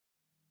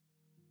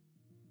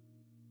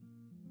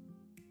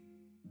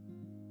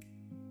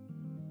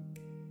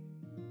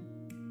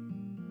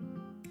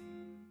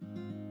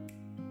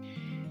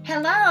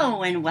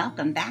Hello and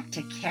welcome back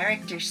to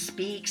Character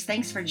Speaks.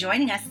 Thanks for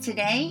joining us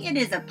today. It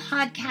is a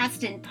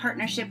podcast in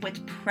partnership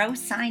with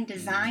ProSign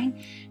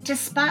Design to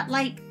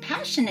spotlight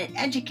passionate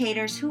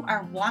educators who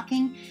are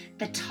walking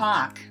the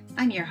talk.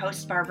 I'm your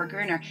host, Barbara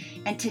Gruner,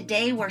 and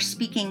today we're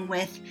speaking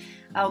with,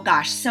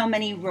 so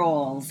many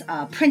roles.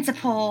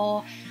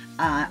 Principal,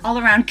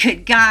 all-around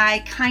good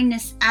guy,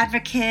 kindness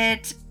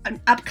advocate,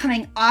 an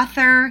upcoming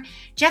author.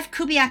 Jeff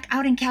Kubiak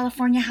out in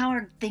California. How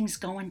are things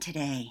going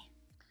today?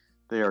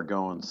 They are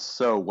going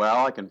so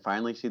well. I can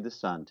finally see the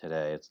sun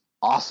today. It's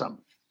awesome.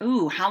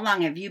 Ooh, how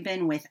long have you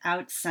been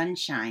without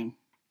sunshine?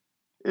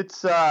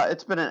 It's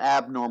been an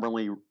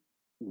abnormally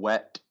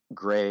wet,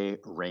 gray,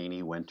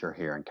 rainy winter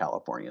here in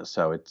California.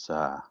 So it's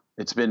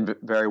been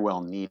very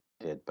well needed,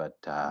 but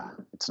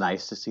it's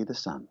nice to see the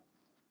sun.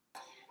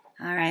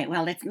 All right.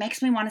 Well, it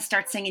makes me want to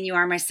start singing You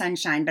Are My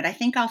Sunshine, but I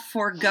think I'll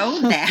forego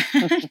that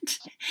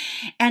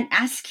and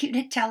ask you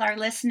to tell our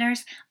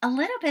listeners a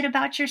little bit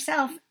about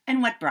yourself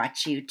and what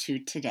brought you to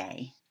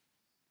today.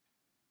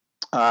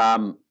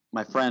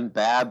 My friend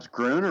Babs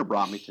Gruner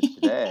brought me to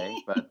today,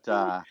 but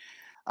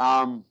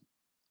I've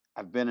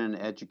been an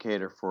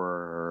educator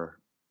for,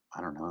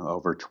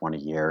 over 20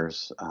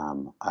 years.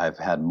 I've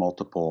had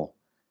multiple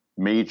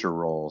major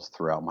roles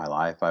throughout my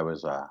life. I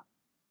was a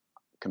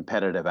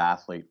competitive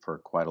athlete for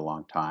quite a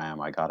long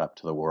time. I got up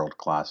to the world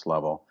class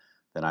level.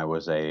 Then I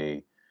was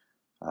a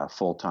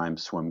full-time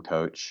swim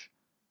coach.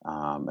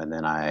 And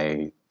then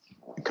I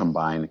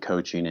combined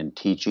coaching and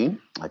teaching.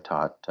 I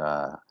taught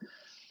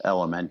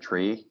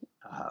elementary,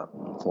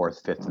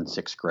 fourth, fifth, and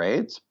sixth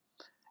grades.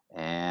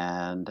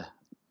 And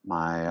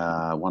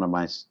my one of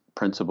my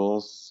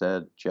principals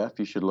said, Jeff,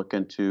 you should look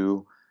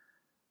into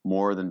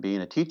more than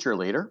being a teacher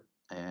leader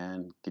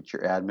and get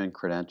your admin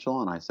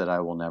credential. And I said, I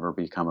will never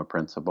become a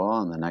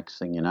principal. And the next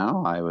thing you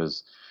know, I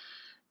was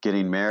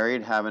getting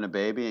married, having a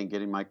baby, and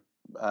getting my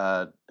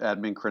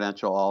admin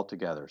credential all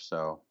together.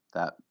 So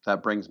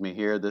that brings me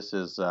here. This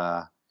is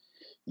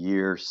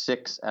year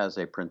 6 as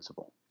a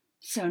principal.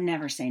 So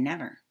never say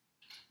never.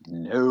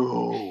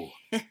 No.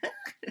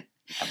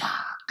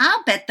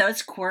 I'll bet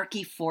those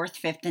quirky 4th,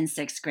 5th, and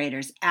 6th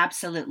graders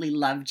absolutely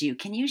loved you.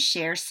 Can you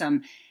share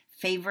some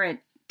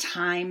favorite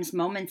times,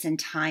 moments in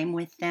time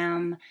with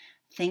them,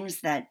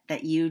 things that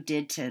you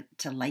did to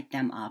light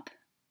them up?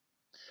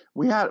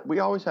 We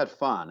always had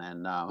fun,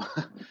 and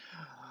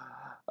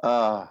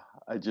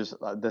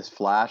this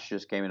flash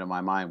just came into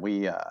my mind.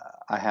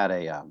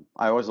 I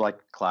always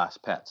liked class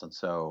pets, and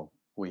so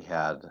we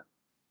had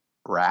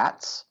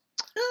rats.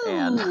 Ooh,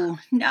 and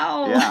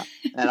no. Yeah,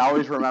 and I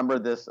always remember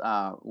this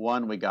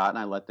one we got, and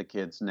I let the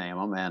kids name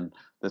them. And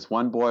this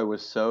one boy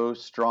was so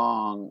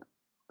strongly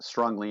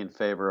in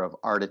favor of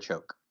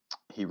Artichoke.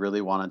 He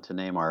really wanted to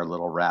name our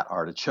little rat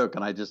Artichoke,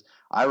 and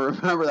I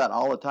remember that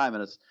all the time.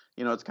 And it's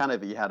kind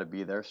of you had to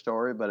be there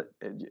story, but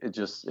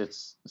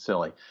it's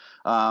silly.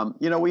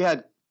 We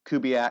had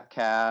Kubiak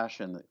Cash,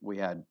 and we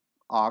had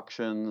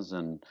auctions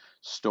and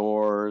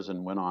stores,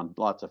 and went on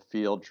lots of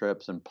field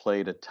trips and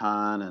played a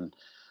ton. And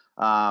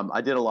I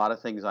did a lot of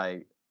things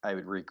I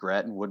would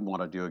regret and wouldn't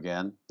want to do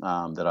again.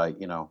 That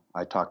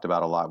I talked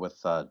about a lot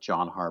with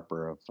John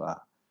Harper of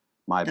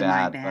My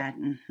Bad.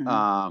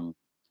 Mm-hmm.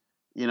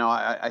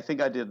 I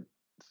think I did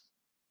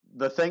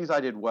the things I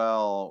did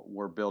well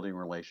were building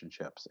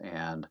relationships,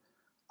 and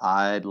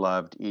I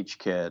loved each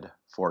kid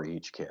for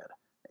each kid.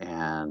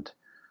 And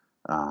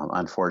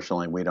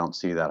unfortunately, we don't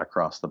see that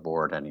across the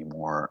board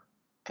anymore.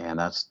 And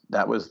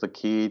that was the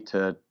key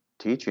to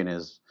teaching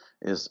is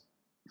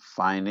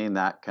finding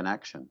that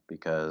connection,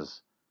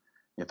 because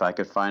if I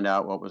could find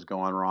out what was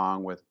going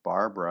wrong with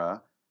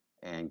Barbara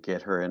and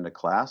get her into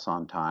class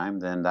on time,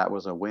 then that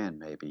was a win,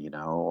 maybe,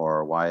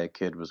 or why a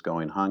kid was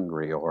going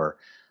hungry or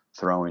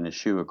throwing a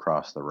shoe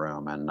across the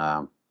room. And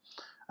I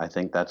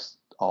think that's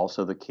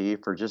also the key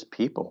for just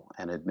people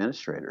and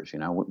administrators.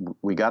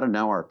 We got to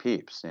know our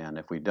peeps, and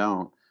if we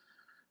don't,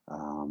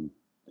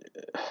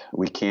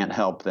 we can't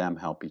help them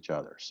help each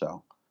other.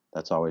 So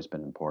that's always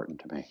been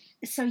important to me.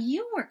 So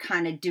you were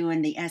kind of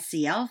doing the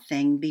SEL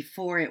thing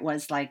before it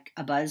was like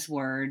a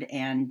buzzword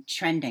and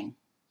trending.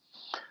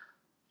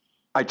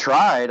 I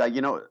tried.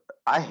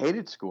 I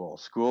hated school.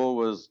 School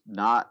was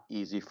not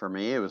easy for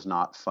me. It was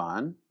not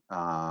fun.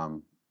 I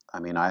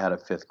had a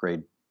 5th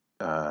grade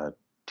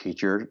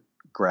teacher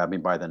grab me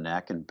by the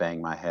neck and bang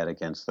my head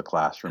against the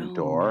classroom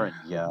door and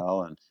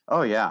yell. And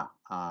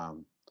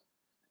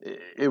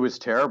it was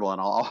terrible. And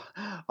I'll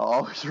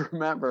always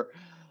remember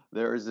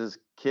there was this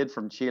kid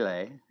from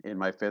Chile in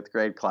my 5th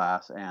grade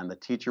class, and the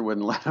teacher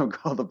wouldn't let him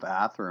go to the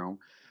bathroom.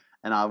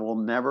 And I will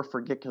never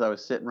forget, because I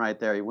was sitting right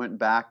there. He went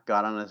back,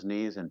 got on his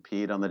knees, and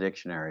peed on the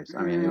dictionaries. It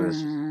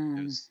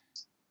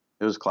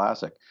was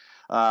classic.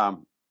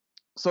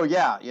 So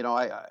yeah,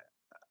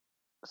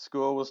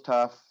 school was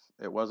tough.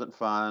 It wasn't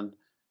fun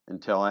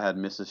until I had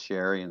Mrs.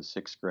 Sherry in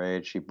 6th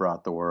grade. She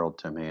brought the world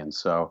to me, and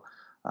so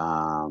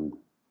that's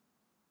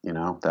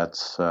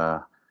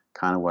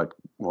kind of what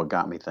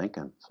got me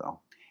thinking.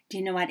 So. Do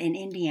you know what? In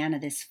Indiana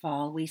this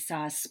fall, we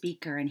saw a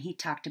speaker and he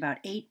talked about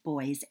eight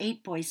boys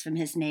from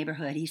his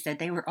neighborhood. He said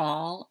they were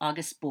all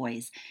August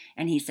boys.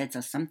 And he said,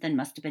 so something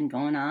must have been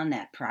going on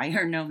that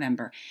prior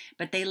November.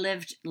 But they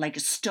lived like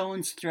a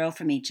stone's throw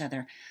from each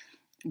other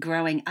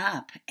growing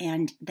up.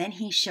 And then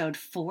he showed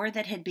four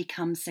that had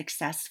become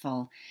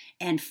successful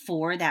and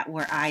four that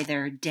were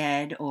either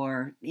dead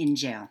or in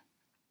jail.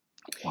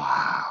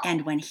 Wow.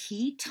 And when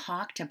he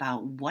talked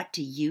about what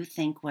do you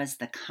think was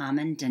the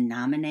common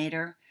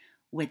denominator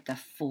with the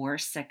four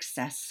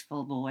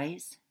successful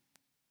boys,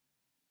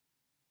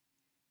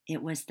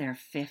 it was their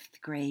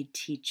fifth grade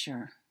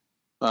teacher.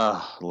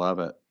 Oh, love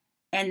it.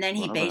 And then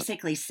he Love it.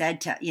 basically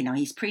said to,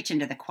 he's preaching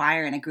to the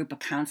choir and a group of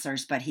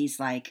counselors, but he's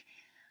like,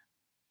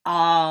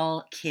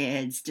 all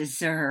kids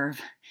deserve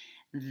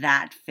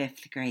that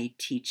fifth grade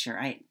teacher.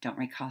 I don't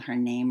recall her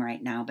name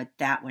right now, but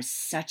that was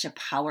such a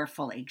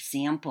powerful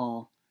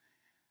example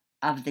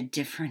of the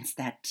difference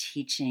that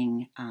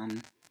teaching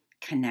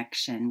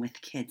connection with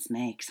kids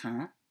makes,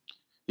 huh?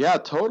 Yeah,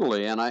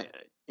 totally. And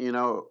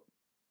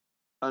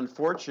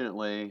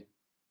unfortunately,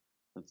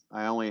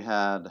 I only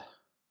had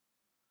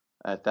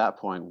at that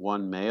point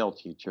one male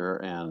teacher,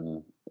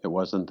 and it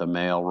wasn't the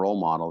male role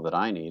model that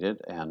I needed,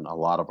 and a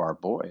lot of our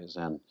boys.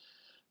 And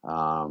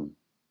um,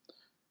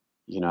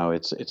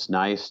 it's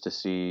nice to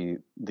see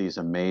these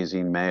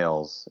amazing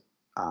males,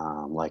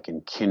 like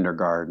in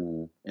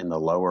kindergarten, in the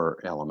lower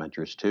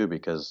elementaries too,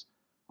 because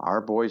our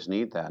boys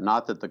need that.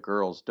 Not that the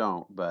girls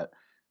don't, but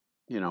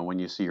when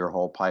you see your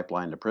whole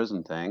pipeline to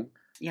prison thing,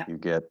 Yep. you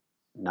get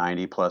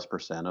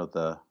 90+% of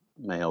the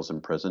males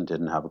in prison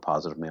didn't have a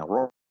positive male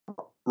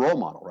role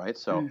model, right?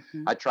 So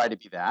I try to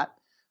be that.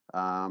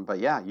 But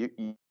yeah,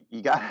 you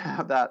got to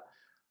have that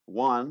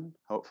one,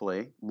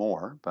 hopefully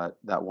more, but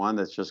that one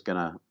that's just going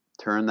to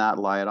turn that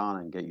light on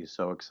and get you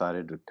so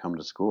excited to come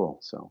to school.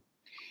 So.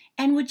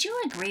 And would you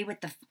agree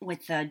with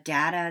the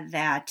data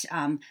that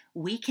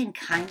we can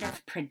kind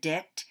of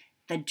predict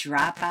the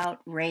dropout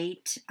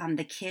rate on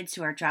the kids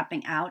who are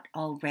dropping out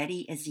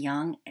already as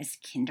young as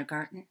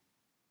kindergarten?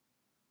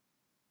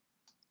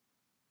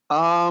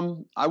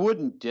 I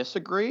wouldn't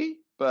disagree,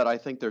 but I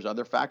think there's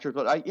other factors.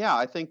 But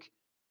I think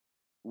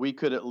we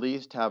could at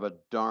least have a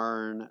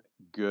darn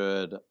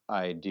good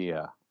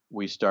idea.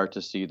 We start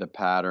to see the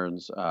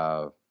patterns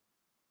of,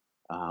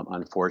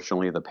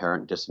 unfortunately, the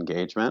parent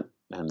disengagement,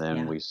 and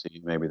then we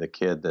see maybe the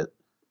kid that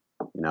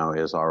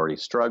is already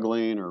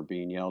struggling or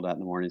being yelled at in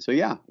the morning. So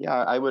yeah,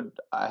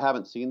 I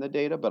haven't seen the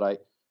data, but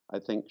I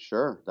think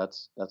sure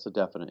that's a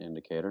definite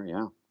indicator.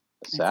 Yeah,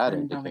 a sad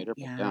indicator.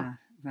 But yeah.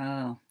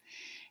 Oh.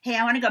 Hey,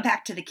 I want to go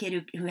back to the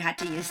kid who had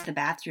to use the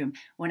bathroom.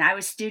 When I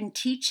was student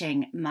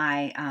teaching,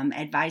 my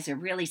advisor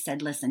really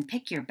said, listen,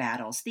 pick your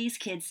battles. These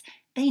kids,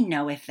 they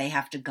know if they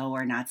have to go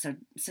or not. So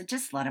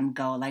just let them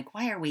go. Like,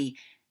 why are we,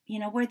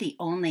 we're the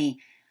only,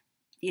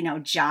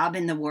 job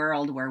in the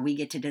world where we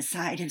get to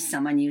decide if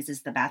someone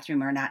uses the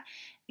bathroom or not.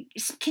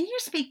 Can you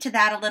speak to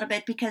that a little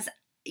bit? Because,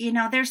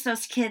 there's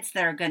those kids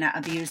that are going to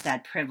abuse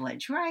that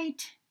privilege,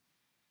 right?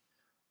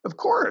 Of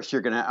course,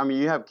 you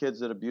have kids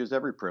that abuse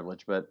every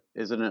privilege, but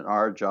isn't it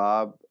our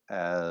job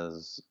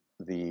as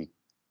the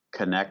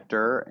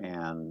connector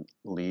and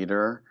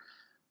leader,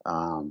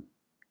 to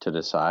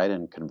decide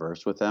and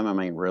converse with them? I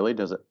mean, really,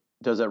 does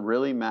it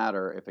really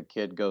matter if a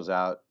kid goes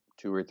out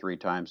 2 or 3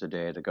 times a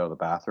day to go to the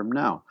bathroom?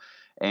 No.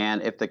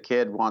 And if the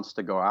kid wants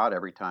to go out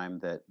every time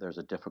that there's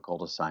a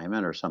difficult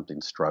assignment or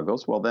something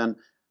struggles, well then,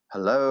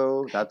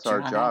 hello, that's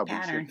our job.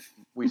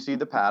 We see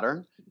the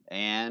pattern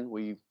and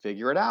we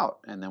figure it out,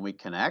 and then we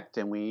connect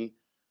and we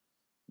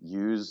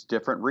use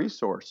different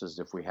resources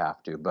if we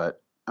have to. But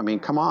I mean,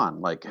 come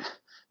on, like,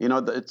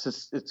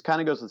 it's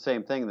kind of goes the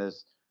same thing.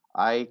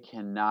 I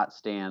cannot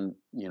stand,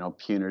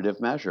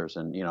 punitive measures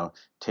and,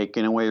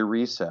 taking away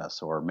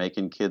recess or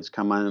making kids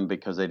come in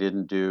because they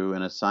didn't do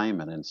an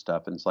assignment and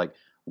stuff. And it's like,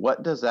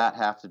 what does that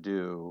have to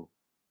do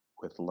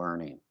with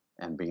learning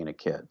and being a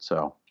kid?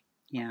 So,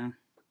 yeah.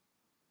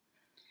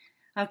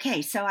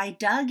 Okay, so I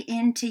dug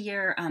into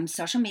your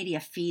social media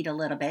feed a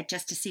little bit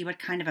just to see what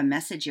kind of a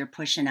message you're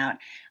pushing out.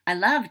 I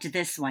loved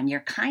this one.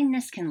 Your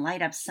kindness can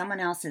light up someone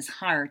else's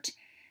heart.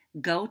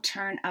 Go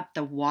turn up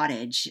the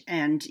wattage.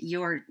 And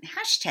your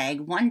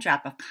hashtag, One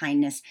Drop of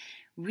Kindness,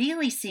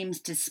 really seems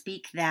to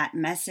speak that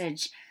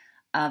message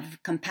of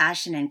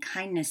compassion and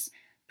kindness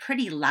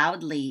pretty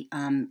loudly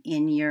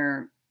in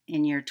your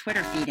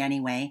Twitter feed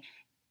anyway.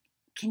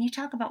 Can you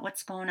talk about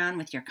what's going on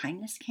with your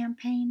kindness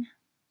campaign?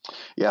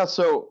 Yeah,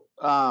 so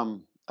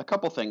a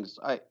couple things.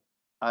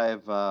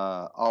 I've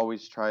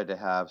always tried to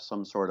have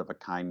some sort of a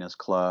kindness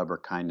club or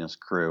kindness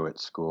crew at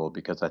school,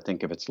 because I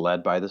think if it's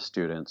led by the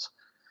students,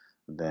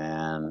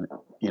 then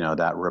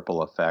that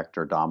ripple effect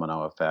or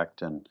domino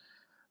effect, and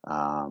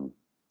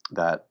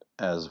that,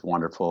 as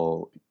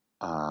wonderful,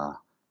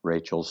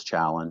 Rachel's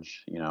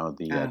challenge,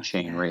 the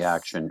chain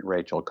reaction.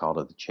 Rachel called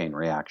it the chain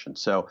reaction.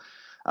 So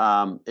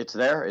it's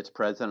there, it's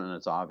present, and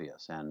it's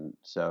obvious. And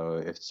so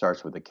if it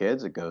starts with the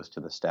kids, it goes to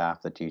the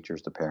staff, the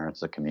teachers, the parents,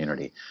 the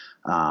community.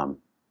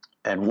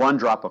 and one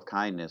drop of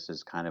kindness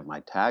is kind of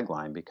my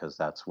tagline because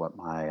that's what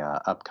my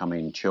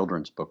upcoming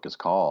children's book is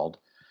called.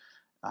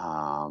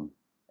 Um,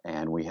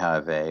 and we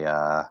have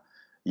a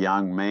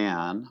young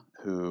man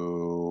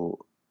who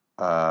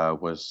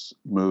was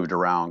moved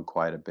around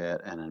quite a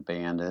bit and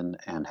abandoned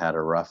and had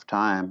a rough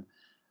time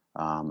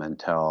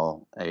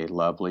until a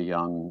lovely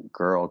young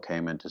girl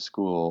came into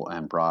school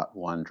and brought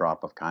one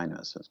drop of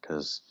kindness,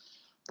 because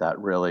that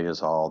really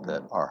is all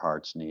that our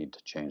hearts need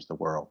to change the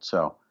world.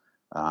 So,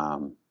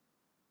 um,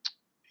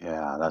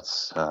 yeah,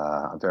 that's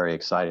very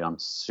exciting. I'm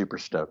super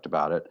stoked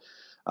about it.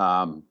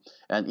 Um,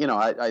 and,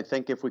 I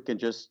think if we can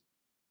just,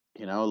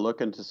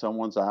 look into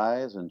someone's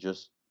eyes and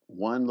just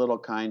one little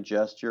kind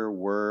gesture,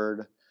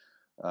 word,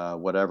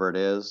 whatever it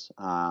is,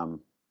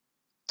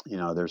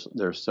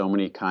 there's so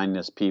many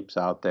kindness peeps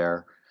out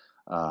there.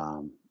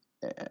 Um,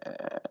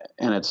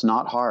 and it's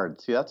not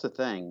hard. See, that's the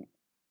thing,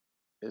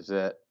 is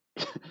that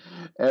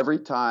every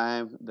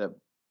time that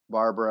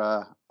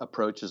Barbara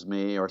approaches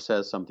me or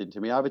says something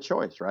to me, I have a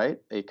choice, right?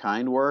 A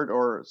kind word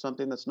or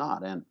something that's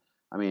not. And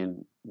I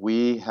mean,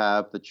 we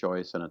have the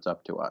choice and it's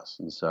up to us.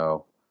 And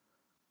so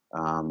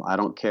I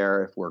don't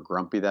care if we're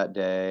grumpy that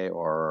day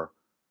or,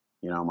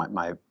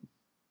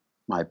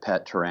 my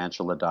pet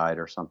tarantula died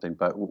or something,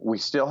 but we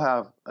still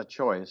have a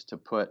choice to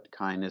put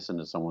kindness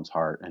into someone's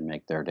heart and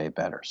make their day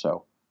better.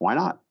 So why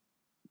not?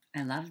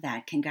 I love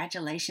that.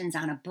 Congratulations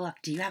on a book.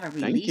 Do you have a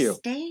Thank release you.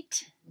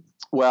 date?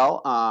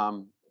 Well,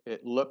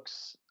 it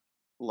looks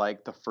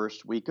like the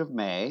first week of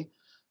May.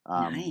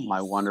 My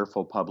Nice.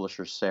 wonderful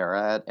publisher,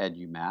 Sarah at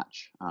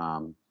EduMatch,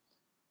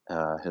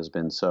 has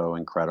been so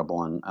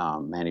incredible, and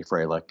Manny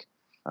Freilich,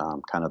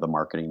 kind of the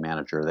marketing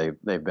manager.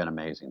 They've been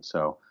amazing.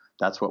 So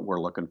that's what we're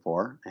looking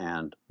for.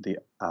 And the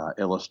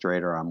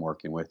illustrator I'm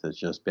working with has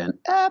just been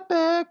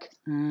epic.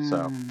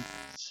 So Mm.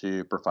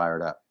 super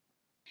fired up.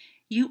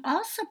 You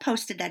also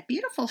posted that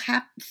beautiful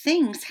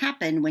things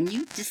happen when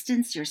you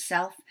distance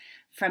yourself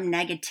from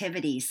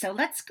negativity. So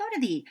let's go to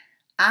the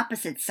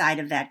opposite side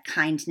of that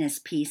kindness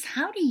piece.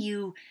 How do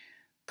you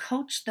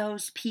coach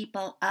those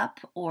people up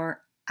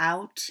or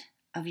out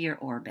of your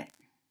orbit?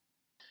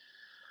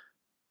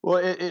 Well,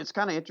 it's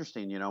kind of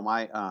interesting.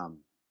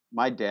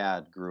 My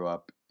dad grew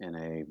up in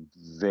a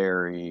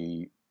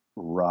very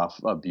rough,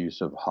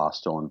 abusive,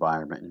 hostile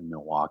environment in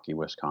Milwaukee,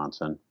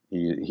 Wisconsin.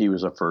 He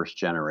was a first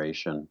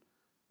generation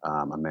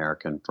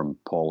American from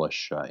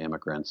Polish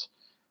immigrants,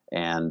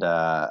 and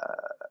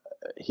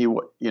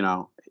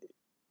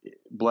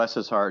bless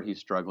his heart, he's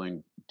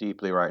struggling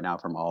deeply right now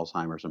from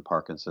Alzheimer's and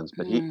Parkinson's.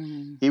 But he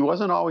Mm. he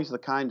wasn't always the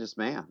kindest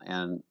man,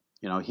 and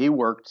he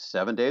worked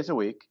 7 days a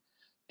week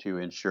to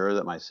ensure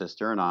that my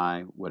sister and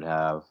I would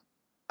have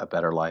a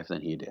better life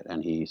than he did,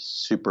 and he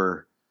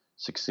super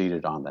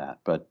succeeded on that.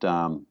 But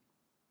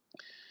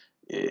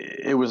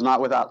it was not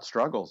without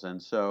struggles,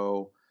 and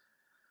so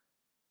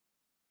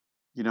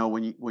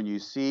when you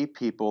see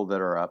people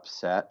that are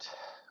upset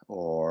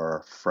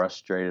or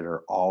frustrated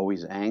or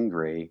always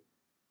angry,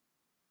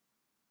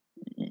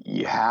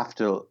 you have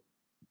to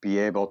be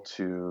able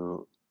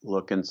to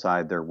look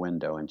inside their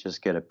window and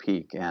just get a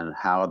peek. And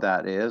how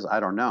that is, I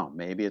don't know.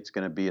 Maybe it's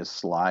going to be a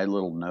sly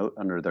little note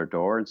under their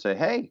door and say,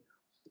 "Hey,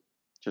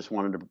 just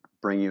wanted to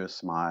bring you a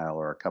smile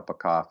or a cup of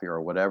coffee,"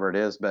 or whatever it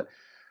is. But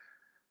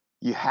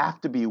you have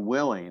to be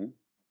willing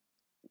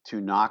to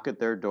knock at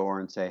their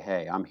door and say,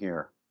 "Hey, I'm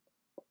here.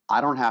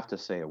 I don't have to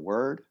say a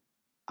word.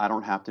 I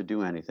don't have to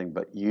do anything,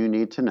 but you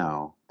need to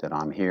know that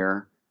I'm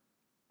here.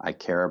 I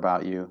care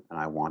about you and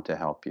I want to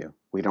help you.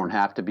 We don't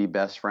have to be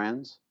best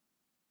friends,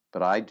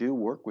 but I do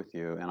work with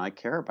you and I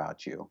care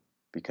about you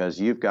because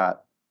you've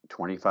got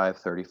 25,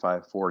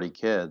 35, 40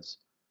 kids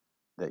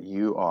that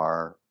you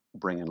are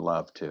bringing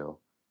love to.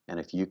 And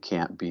if you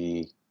can't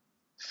be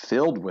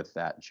filled with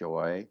that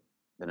joy,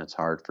 then it's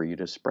hard for you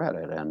to spread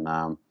it." And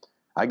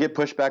I get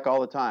pushback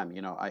all the time.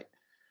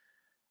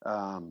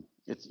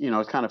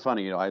 It's kind of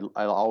funny. I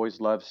always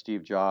love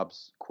Steve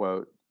Jobs'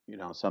 quote.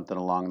 Something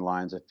along the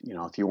lines of,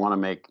 if you want to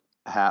make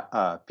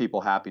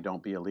people happy,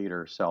 don't be a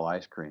leader, sell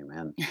ice cream.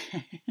 And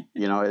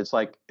it's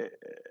like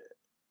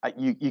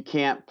you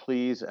can't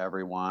please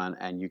everyone,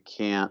 and you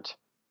can't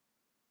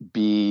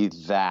be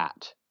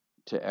that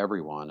to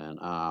everyone.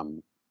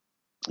 And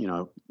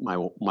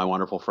my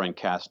wonderful friend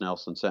Cass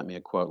Nelson sent me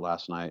a quote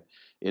last night.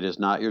 It is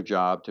not your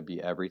job to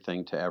be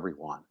everything to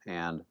everyone,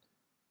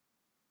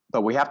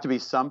 but we have to be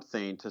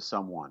something to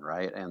someone,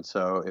 right? And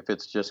so if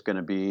it's just going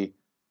to be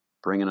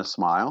bringing a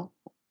smile,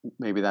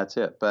 maybe that's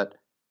it. But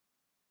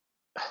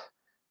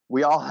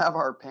we all have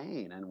our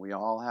pain and we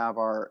all have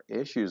our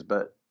issues,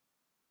 but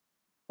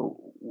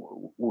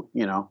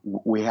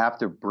we have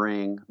to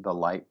bring the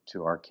light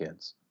to our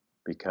kids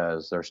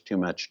because there's too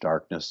much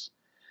darkness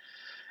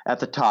at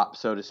the top,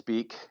 so to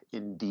speak,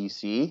 in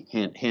DC.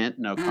 Hint, hint,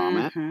 no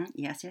comment. Mm-hmm.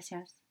 Yes, yes,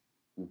 yes.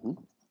 Hmm.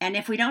 And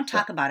if we don't So,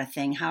 talk about a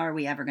thing, how are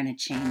we ever going to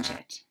change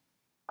it?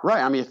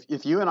 right. I mean,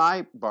 if you and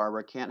I,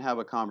 Barbara, can't have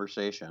a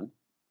conversation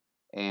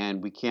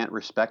and we can't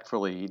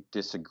respectfully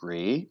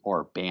disagree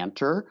or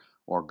banter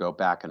or go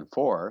back and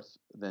forth,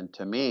 then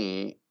to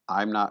me,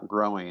 I'm not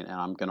growing and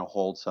I'm going to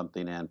hold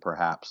something in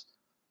perhaps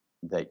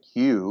that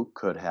you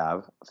could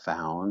have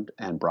found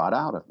and brought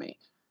out of me.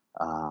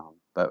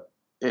 But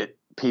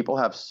people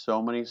have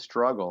so many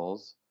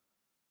struggles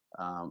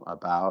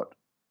about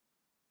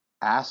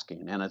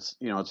asking, and it's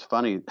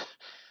funny.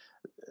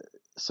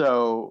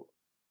 So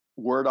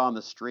word on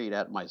the street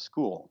at my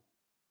school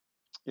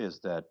is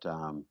that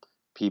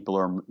people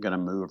are going to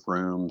move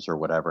rooms or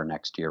whatever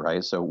next year,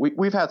 right? So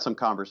we've had some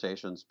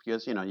conversations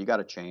because you got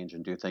to change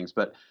and do things.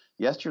 But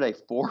yesterday,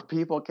 4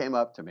 people came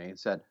up to me and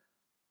said,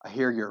 "I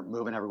hear you're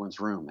moving everyone's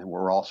room, and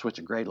we're all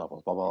switching grade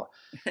levels, blah blah."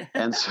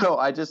 And so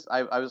I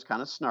was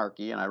kind of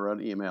snarky, and I wrote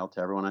an email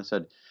to everyone. I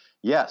said,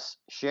 "Yes,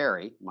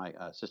 Sherry, my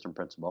assistant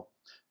principal.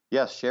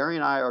 Yes, Sherry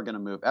and I are going to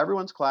move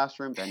everyone's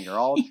classrooms, and you're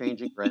all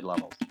changing grade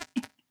levels."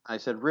 I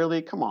said,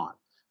 "Really? Come on."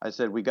 I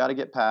said, "We got to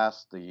get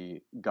past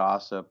the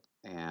gossip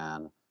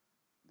and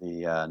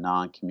the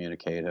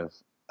non-communicative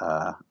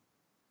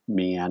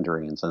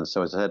meanderings." And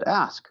so I said,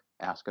 ask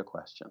a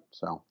question.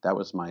 So that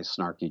was my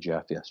snarky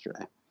Jeff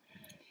yesterday.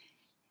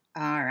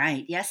 All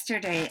right.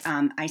 Yesterday,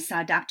 I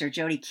saw Dr.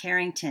 Jody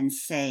Carrington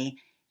say,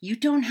 you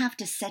don't have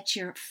to set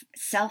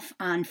yourself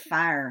on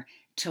fire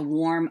to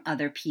warm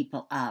other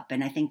people up.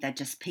 And I think that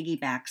just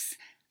piggybacks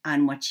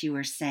on what you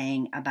were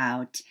saying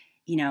about,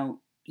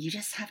 you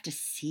just have to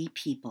see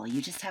people.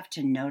 You just have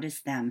to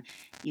notice them.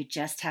 You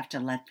just have to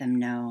let them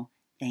know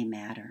they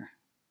matter.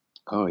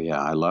 Oh,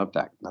 yeah. I love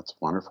that. That's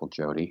wonderful,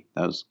 Jody.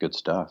 That was good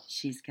stuff.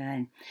 She's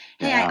good.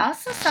 Hey, I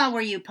also saw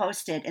where you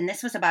posted, and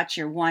this was about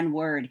your one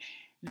word.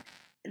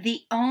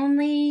 I've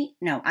only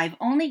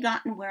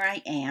gotten where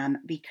I am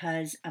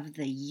because of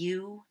the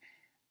you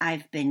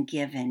I've been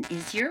given.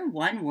 Is your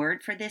one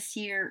word for this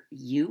year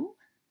you?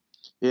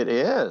 It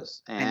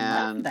is. And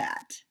I love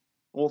that.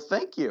 Well,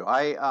 thank you.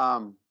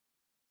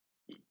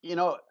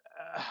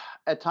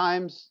 At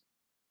times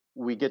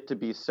we get to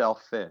be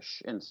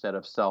selfish instead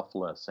of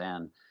selfless.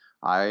 And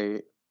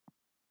I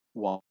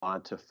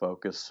wanted to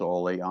focus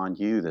solely on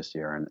you this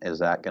year. And is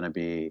that going to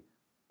be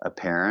a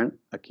parent,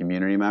 a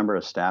community member,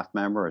 a staff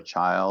member, a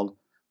child,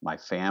 my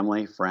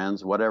family,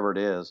 friends, whatever it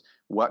is?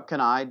 What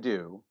can I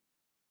do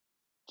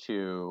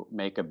to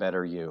make a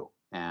better you?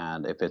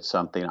 And if it's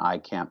something I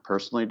can't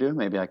personally do,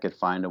 maybe I could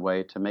find a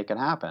way to make it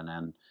happen.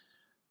 And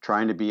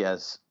trying to be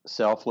as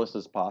selfless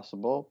as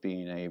possible,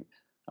 being a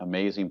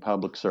amazing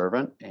public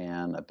servant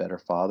and a better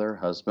father,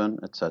 husband,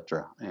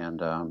 etc.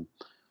 And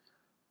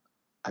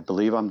I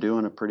believe I'm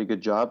doing a pretty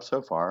good job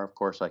so far. Of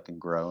course, I can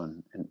grow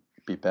and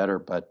be better,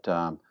 but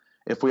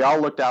if we all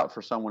looked out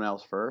for someone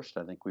else first,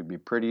 I think we'd be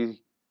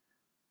pretty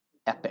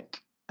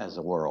epic as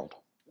a world.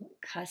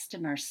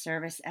 Customer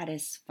service at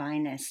its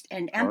finest.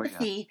 And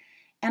empathy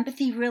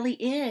really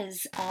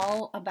is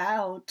all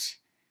about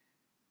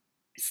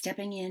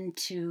stepping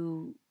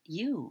into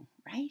you,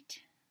 right?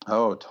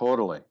 Oh,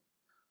 totally.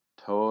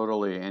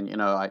 And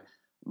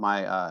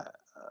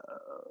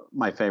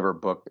my favorite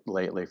book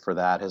lately for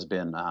that has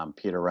been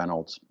Peter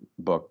Reynolds'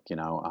 book,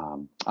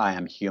 I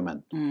Am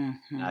Human.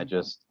 Mm-hmm.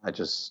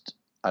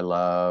 I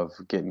love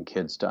getting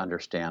kids to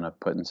understand of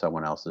putting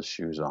someone else's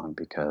shoes on,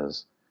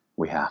 because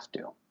we have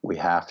to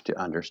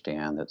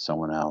understand that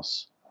someone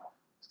else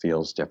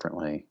feels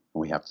differently,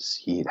 and we have to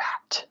see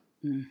that.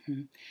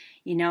 Mm-hmm.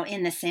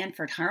 In the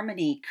Sanford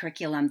Harmony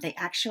curriculum, they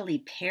actually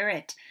pair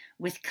it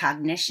with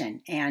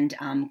cognition and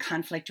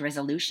conflict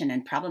resolution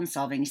and problem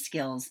solving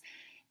skills.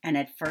 And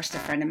at first, a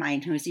friend of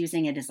mine who was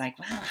using it is like,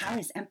 wow, how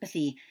is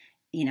empathy,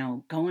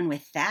 going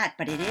with that?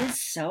 But it is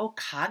so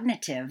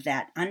cognitive,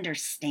 that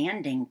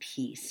understanding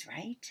piece,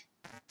 right?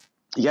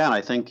 Yeah, and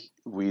I think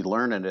we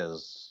learn it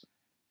as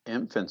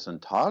infants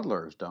and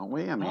toddlers, don't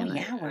we? I mean,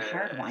 we're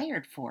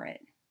hardwired for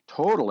it.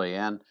 Totally.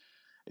 And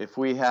if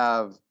we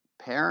have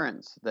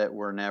parents that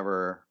were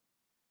never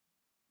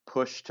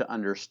pushed to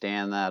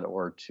understand that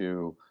or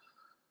to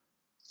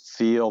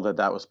feel that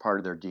that was part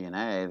of their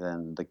DNA,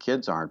 then the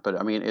kids aren't. But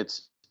I mean,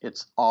 it's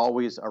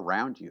always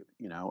around you.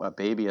 A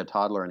baby, a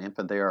toddler, an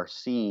infant, they are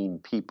seeing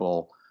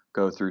people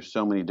go through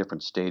so many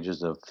different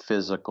stages of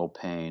physical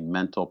pain,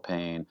 mental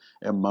pain,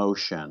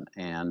 emotion,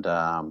 and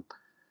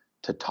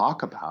to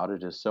talk about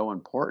it is so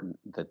important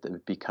that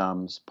it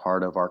becomes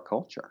part of our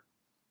culture.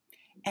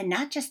 And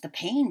not just the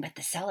pain, but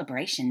the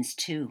celebrations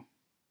too.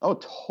 Oh,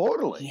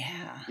 totally.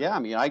 Yeah. Yeah. I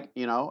mean,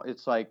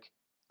 it's like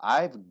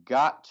I've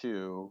got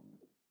to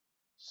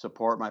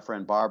support my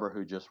friend Barbara,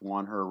 who just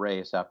won her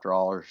race after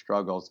all her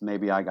struggles.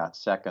 Maybe I got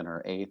second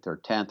or eighth or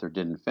 10th or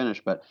didn't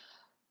finish, but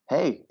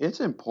hey, it's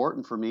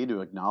important for me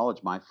to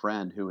acknowledge my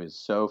friend who is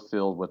so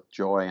filled with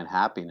joy and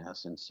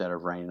happiness instead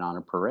of raining on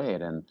a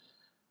parade. And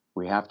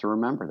we have to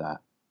remember that.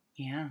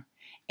 Yeah.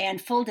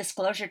 And full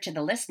disclosure to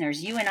the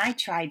listeners, you and I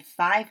tried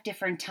 5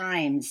 different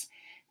times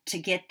to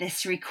get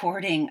this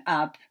recording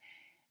up.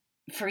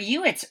 For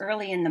you, it's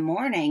early in the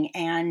morning,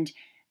 and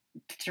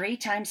 3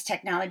 times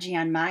technology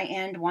on my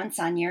end, once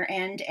on your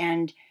end,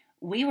 and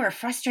we were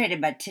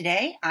frustrated. But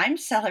today, I'm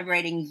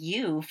celebrating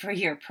you for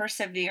your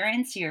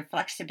perseverance, your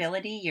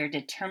flexibility, your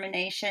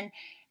determination,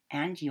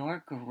 and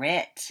your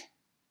grit.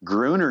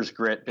 Gruner's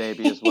grit,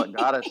 baby, is what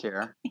got us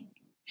here.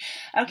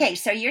 Okay,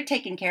 so you're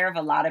taking care of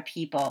a lot of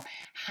people.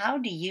 How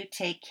do you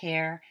take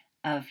care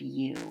of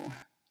you?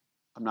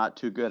 I'm not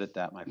too good at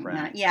that, my friend.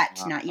 Not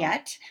yet, not Um,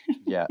 yet.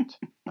 yet.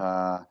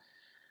 Uh,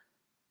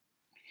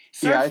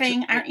 yeah,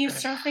 Surfing, aren't you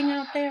surfing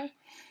out there?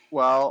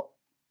 well,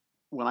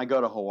 when I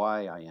go to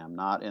Hawaii, I am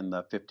not in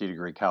the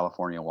 50-degree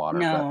California water,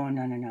 but No,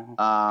 no, no,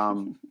 no.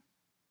 um,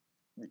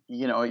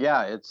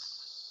 yeah,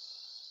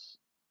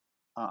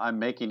 I'm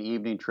making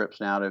evening trips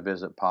now to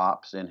visit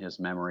Pops in his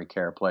memory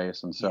care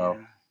place, and so,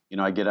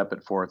 Yeah. I get up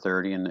at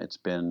 4:30, and it's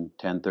been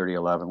 10:30,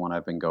 11 when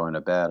I've been going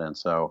to bed, and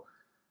so,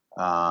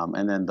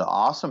 and then the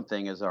awesome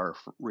thing is our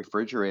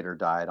refrigerator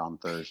died on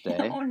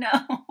Thursday Oh,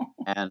 no.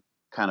 and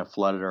kind of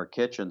flooded our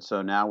kitchen,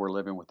 so now we're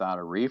living without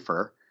a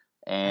reefer,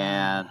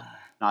 and Ah,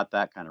 not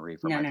that kind of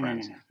reefer, no, my no, no, no,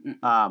 friends. no.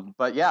 Mm-mm.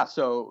 But yeah,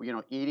 so,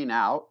 eating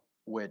out,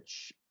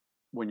 which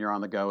when you're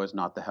on the go is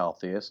not the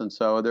healthiest, and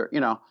so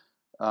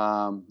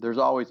there's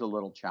always a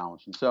little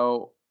challenge, and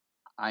so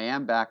I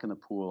am back in the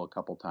pool a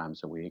couple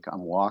times a week.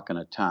 I'm walking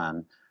a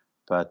ton,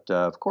 but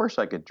of course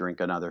I could drink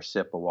another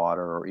sip of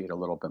water or eat a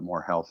little bit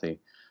more healthy.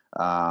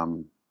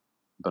 Um,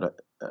 but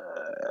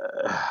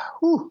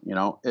whew,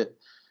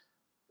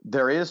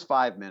 there is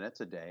 5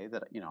 minutes a day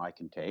that I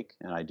can take,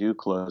 and I do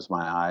close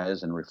my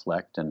eyes and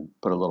reflect and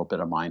put a little bit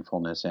of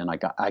mindfulness in.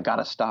 I got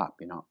to stop.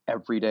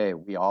 Every day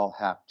we all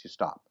have to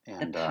stop, The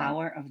and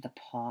power of the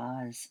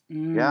pause.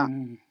 yeah,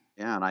 Mm.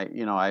 yeah, and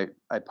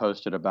I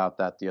posted about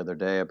that the other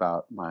day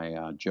about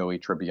my Joey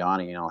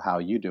Tribbiani. How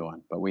you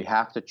doing? But we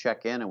have to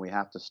check in, and we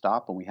have to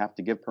stop, and we have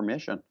to give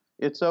permission.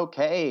 It's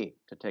okay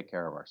to take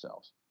care of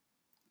ourselves.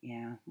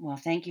 Yeah. Well,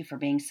 thank you for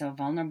being so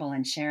vulnerable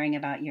and sharing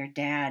about your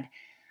dad.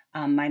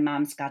 My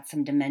mom's got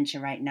some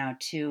dementia right now,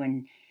 too,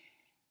 and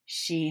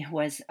she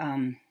was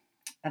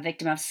a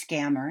victim of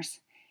scammers.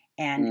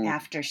 And Mm,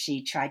 after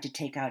she tried to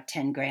take out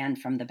 10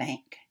 grand from the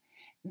bank,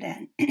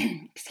 then,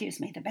 excuse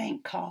me, the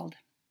bank called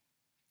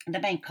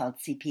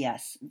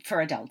CPS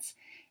for adults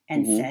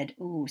and hmm said,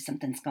 "Ooh,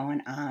 something's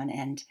going on."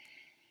 And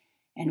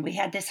we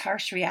had this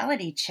harsh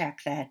reality check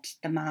that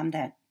the mom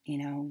that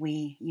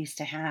we used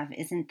to have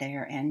isn't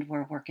there, and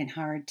we're working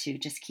hard to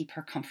just keep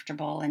her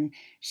comfortable. And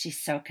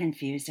she's so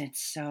confused.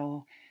 It's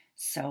so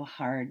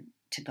hard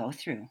to go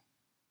through.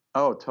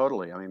 Oh,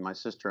 totally. I mean, my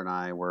sister and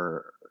I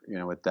were,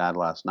 with Dad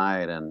last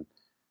night, and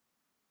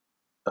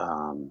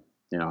um,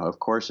 of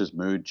course, his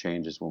mood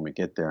changes when we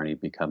get there, and he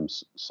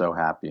becomes so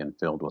happy and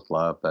filled with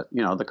love. But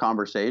the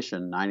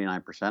conversation,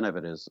 99% of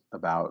it is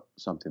about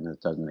something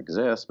that doesn't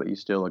exist, but you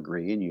still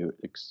agree, and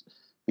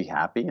be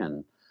happy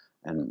and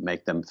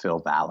make them feel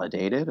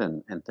validated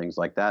and things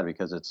like that,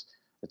 because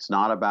it's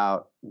not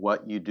about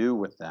what you do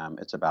with them;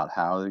 it's about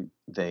how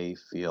they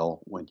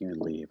feel when you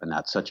leave, and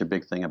that's such a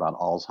big thing about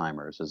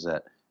Alzheimer's, is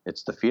that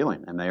it's the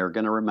feeling, and they are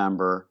going to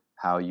remember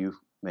how you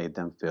made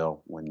them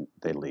feel when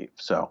they leave.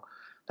 So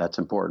that's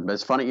important. But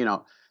it's funny,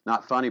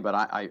 not funny, but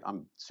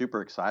I'm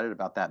super excited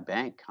about that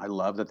bank. I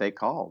love that they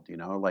called,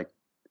 like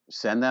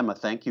send them a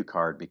thank you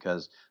card,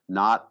 because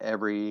not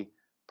every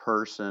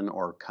person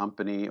or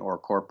company or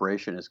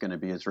corporation is going to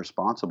be as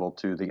responsible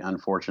to the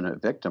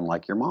unfortunate victim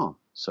like your mom.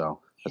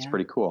 So that's Yeah,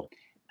 pretty cool.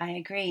 I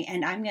agree.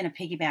 And I'm going to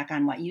piggyback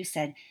on what you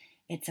said.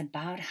 It's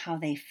about how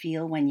they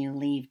feel when you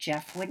leave.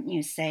 Jeff, wouldn't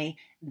you say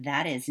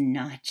that is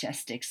not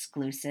just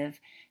exclusive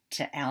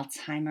to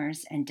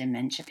Alzheimer's and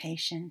dementia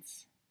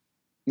patients?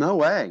 No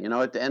way.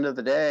 At the end of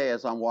the day,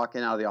 as I'm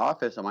walking out of the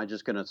office, am I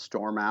just going to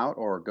storm out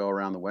or go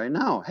around the way?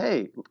 No.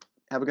 Hey,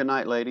 have a good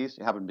night, ladies.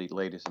 You happen to be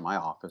ladies in my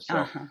office. Uh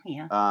So, huh.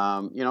 Yeah.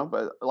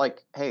 but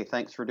like, hey,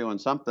 thanks for doing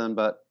something.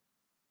 But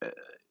uh,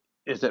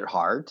 is it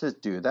hard to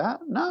do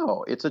that?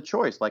 No, it's a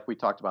choice. Like we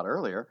talked about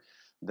earlier,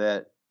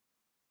 that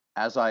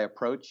as I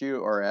approach you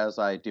or as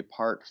I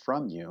depart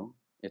from you,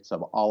 it's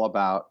all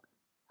about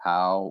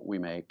how we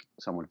make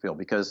someone feel.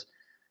 Because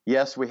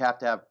yes, we have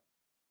to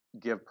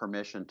give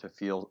permission to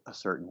feel a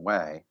certain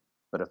way.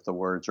 But if the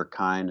words are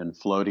kind and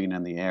floating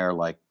in the air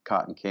like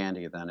cotton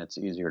candy, then it's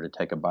easier to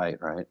take a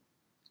bite, right?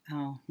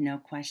 Oh, no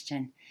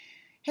question.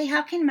 Hey,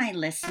 how can my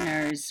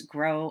listeners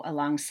grow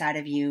alongside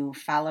of you,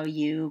 follow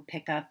you,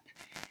 pick up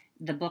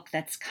the book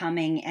that's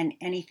coming, and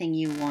anything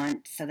you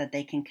want so that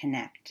they can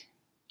connect?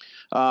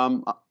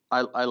 Um,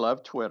 I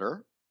love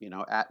Twitter,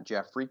 at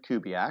Jeffrey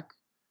Kubiak,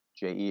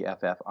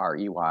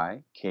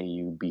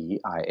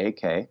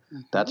 JeffreyKubiak.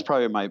 That's Hmm.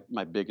 probably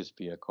my biggest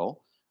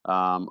vehicle.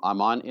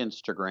 I'm on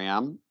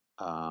Instagram,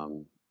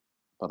 um,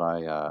 but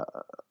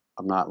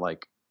I'm not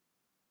like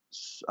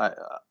s-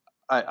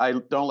 I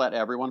don't let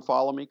everyone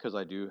follow me because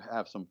I do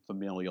have some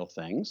familial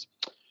things.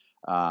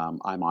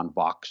 I'm on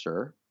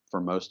Voxer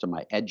for most of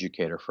my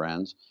educator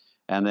friends,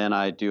 and then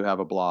I do have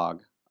a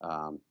blog.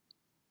 Um,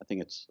 I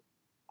think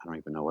I don't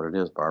even know what it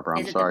is, Barbara.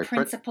 I'm Is it the sorry.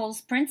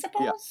 principles? Yeah,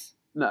 Principles?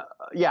 no,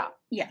 yeah,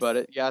 Yes.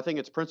 but yeah, I think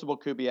it's Principal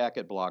Kubiak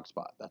at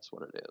Blogspot. That's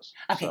what it is.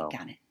 Okay, So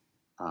got it.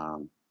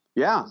 um,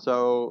 yeah,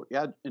 so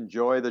yeah,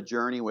 enjoy the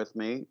journey with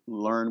me,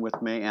 learn with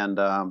me, and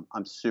I'm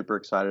super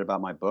excited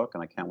about my book,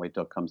 and I can't wait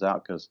till it comes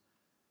out because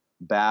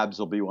Babs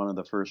will be one of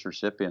the first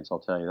recipients. I'll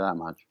tell you that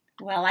much.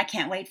 Well, I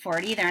can't wait for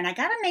it either. And I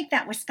got to make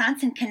that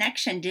Wisconsin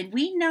connection. Did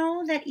we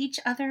know that each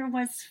other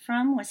was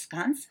from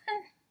Wisconsin?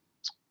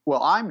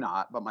 Well, I'm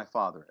not, but my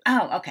father is.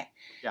 Oh, okay.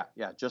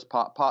 Yeah. Just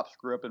Pops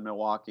grew up in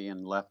Milwaukee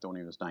and left when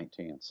he was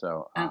 19.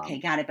 So, Okay,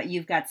 got it. But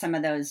you've got some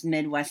of those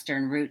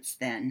Midwestern roots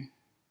then.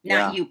 Not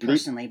yeah. you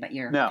personally, but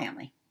your No,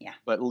 family. Yeah.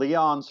 but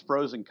Leon's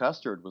frozen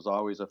custard was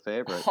always a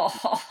favorite.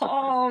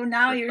 Oh,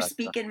 now you're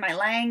speaking my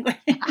language.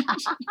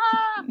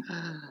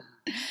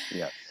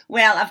 Yes.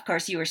 Well, of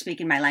course, you were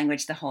speaking my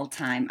language the whole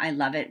time. I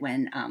love it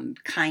when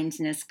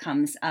kindness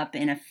comes up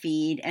in a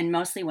feed, and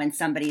mostly when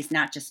somebody's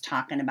not just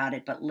talking about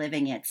it, but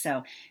living it.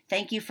 So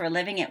thank you for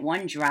living it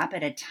one drop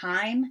at a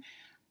time.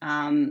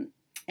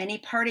 Any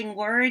parting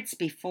words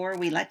before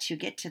we let you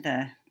get to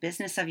the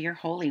business of your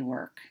holy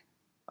work?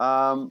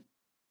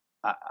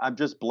 I'm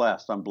just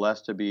blessed. I'm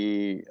blessed to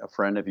be a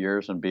friend of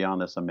yours and be on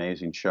this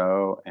amazing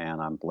show, and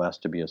I'm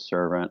blessed to be a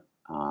servant.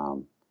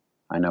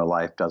 I know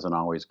life doesn't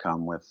always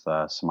come with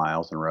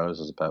smiles and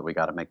roses, but we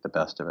got to make the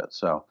best of it.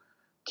 So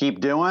keep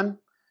doing,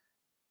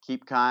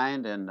 keep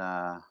kind, and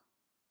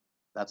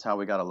that's how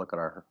we got to look at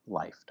our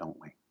life, don't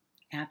we?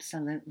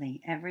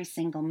 Absolutely. Every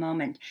single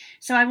moment.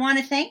 So I want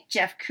to thank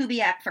Jeff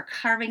Kubiak for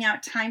carving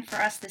out time for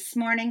us this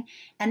morning.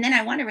 And then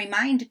I want to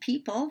remind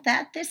people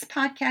that this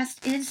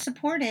podcast is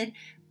supported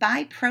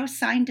by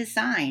ProSign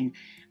Design.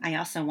 I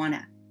also want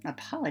to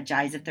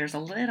apologize if there's a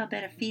little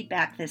bit of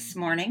feedback this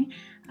morning.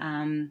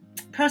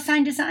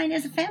 ProSign Design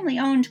is a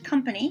family-owned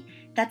company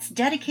that's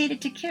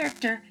dedicated to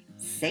character,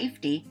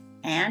 safety,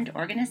 and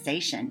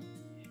organization.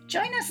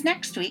 Join us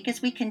next week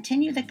as we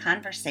continue the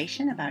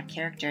conversation about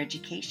character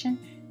education,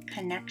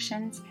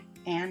 connections,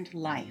 and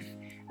life.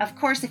 Of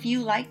course, if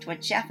you liked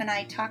what Jeff and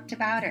I talked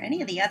about or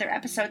any of the other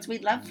episodes,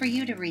 we'd love for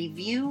you to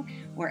review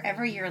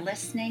wherever you're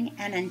listening.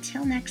 And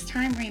until next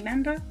time,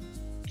 remember,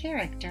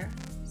 character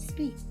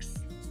speaks.